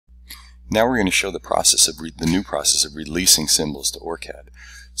Now we're going to show the process of the new process of releasing symbols to Orcad.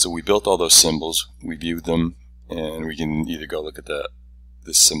 So we built all those symbols, we viewed them, and we can either go look at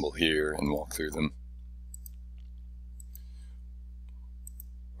this symbol here and walk through them,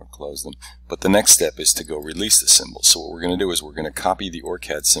 or close them. But the next step is to go release the symbols. So what we're going to do is we're going to copy the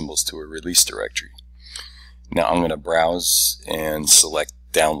Orcad symbols to a release directory. Now I'm going to browse and select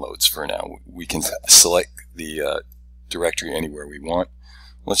downloads for now. We can select the directory anywhere we want.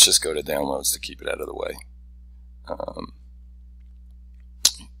 Let's just go to downloads to keep it out of the way.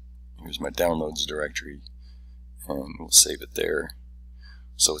 Here's my downloads directory, and we'll save it there.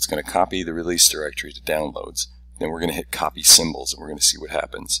 So it's going to copy the release directory to downloads. Then we're going to hit copy symbols, and we're going to see what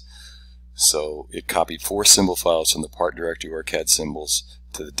happens. So it copied 4 symbol files from the part directory Orcad symbols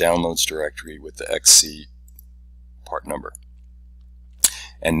to the downloads directory with the XC part number.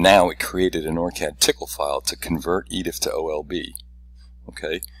 And now it created an Orcad tickle file to convert EDIF to OLB.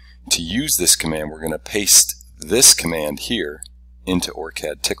 Okay, to use this command, we're going to paste this command here into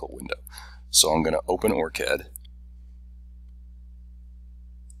Orcad tickle window. So I'm going to open Orcad.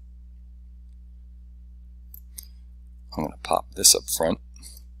 I'm going to pop this up front.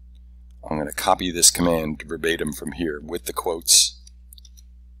 I'm going to copy this command verbatim from here with the quotes.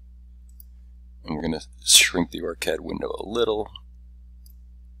 And we're going to shrink the Orcad window a little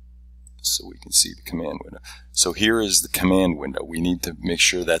so we can see the command window. So here is the command window. We need to make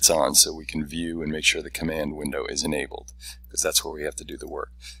sure that's on so we can view and make sure the command window is enabled, because that's where we have to do the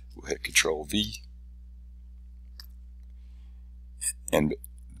work. We'll hit Control V, and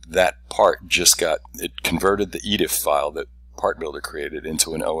that part just it converted the EDIF file that Part Builder created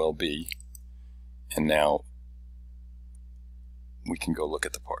into an OLB, and now we can go look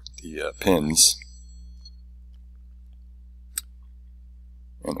at the pins.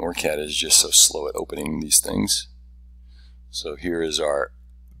 And Orcad is just so slow at opening these things. So here is our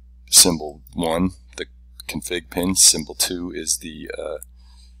symbol 1, the config pin. Symbol 2 is the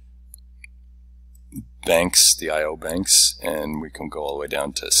banks, the I/O banks, and we can go all the way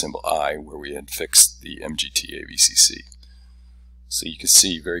down to symbol I, where we had fixed the MGT AVCC. So you can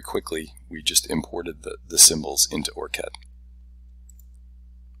see very quickly we just imported the symbols into Orcad.